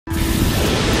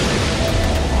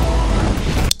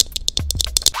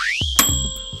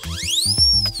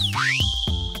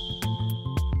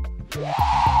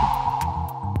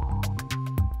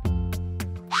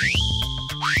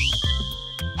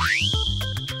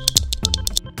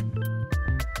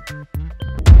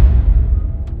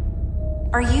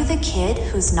Are you the kid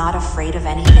who's not afraid of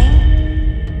anything?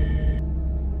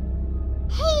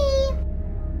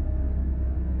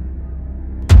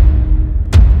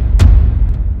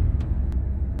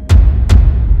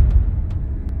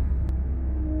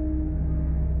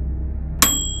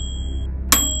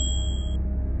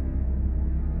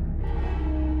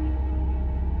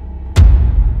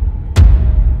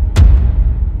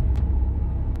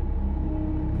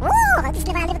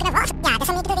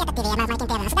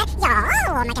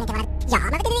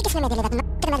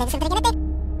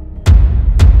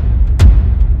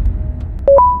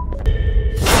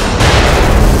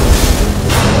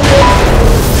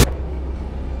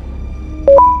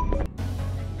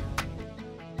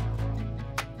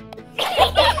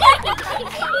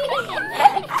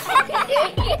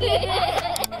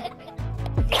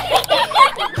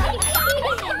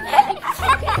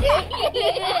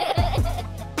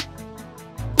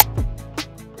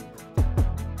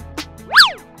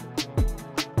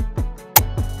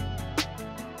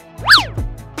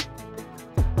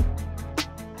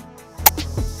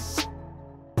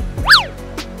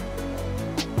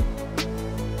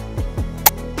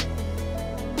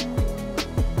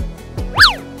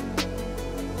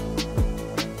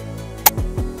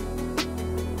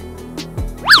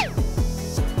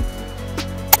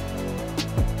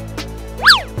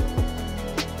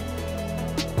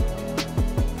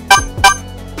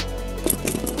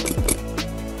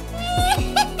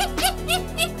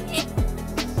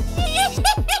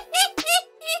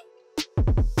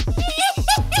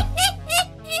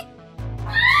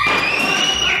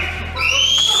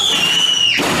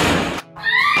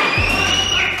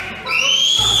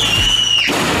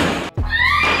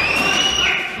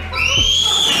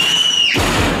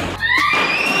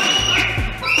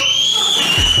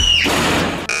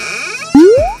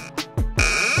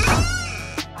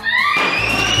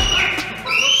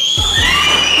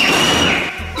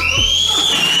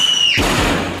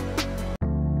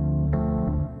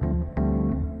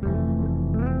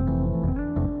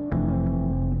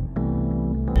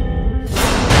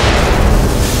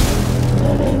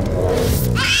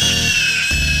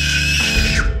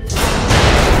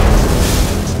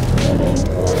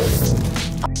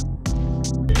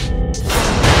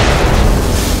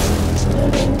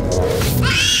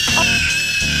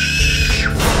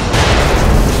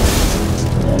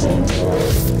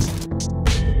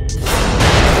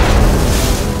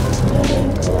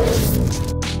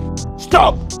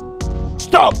 Stop!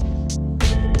 Stop!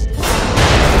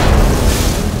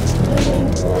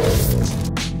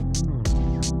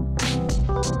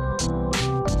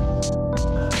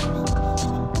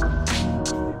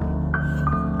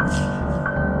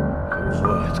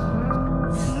 What?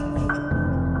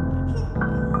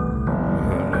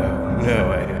 No,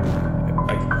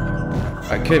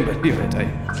 I can't believe it. I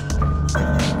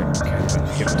can't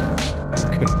believe it. I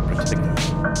couldn't predict it.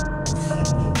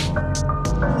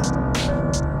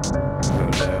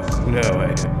 No,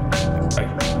 I can't believe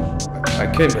it. I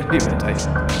can't believe it. I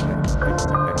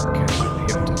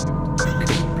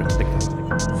couldn't predict it.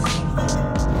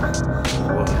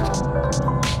 What?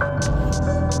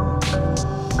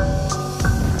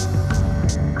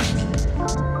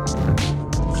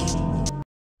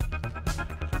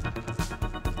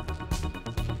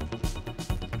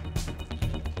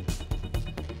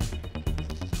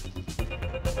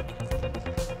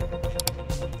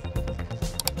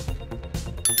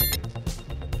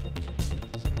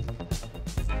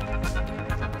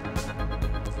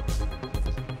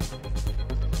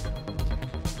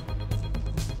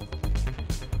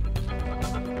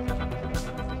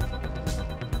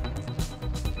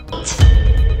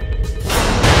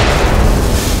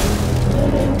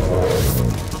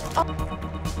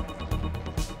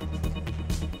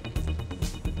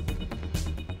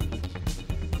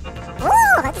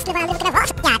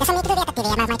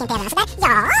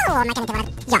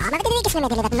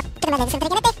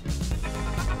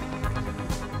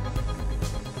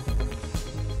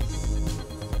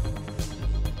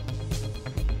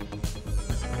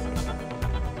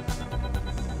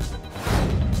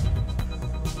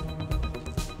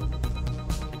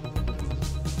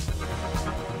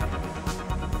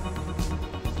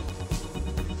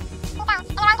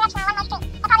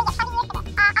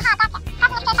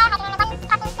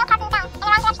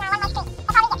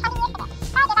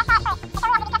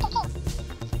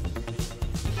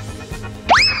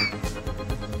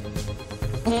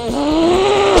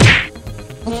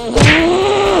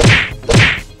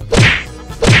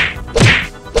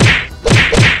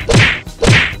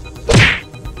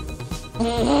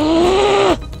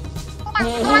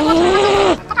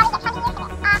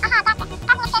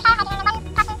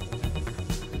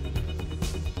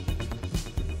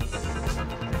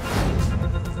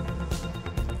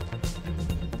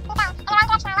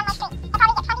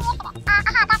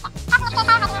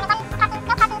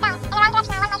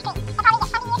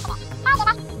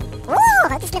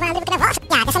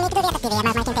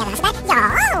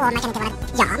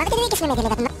 som är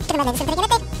meddelat till de som tränger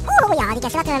dig. Ja, det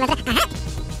kan så att de är.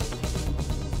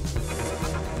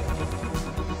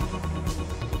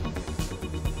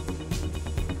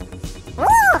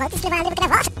 Aha. Det skulle vara lite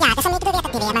vart. Ja, det som inte du vet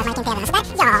att det är man kan inte göra så där.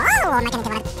 Ja, man kan inte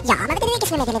vara. Ja, man vet inte vilket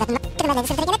som är meddelat till de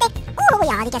som tränger dig.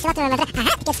 Ja, det kan så att de är. Aha,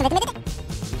 det kan så att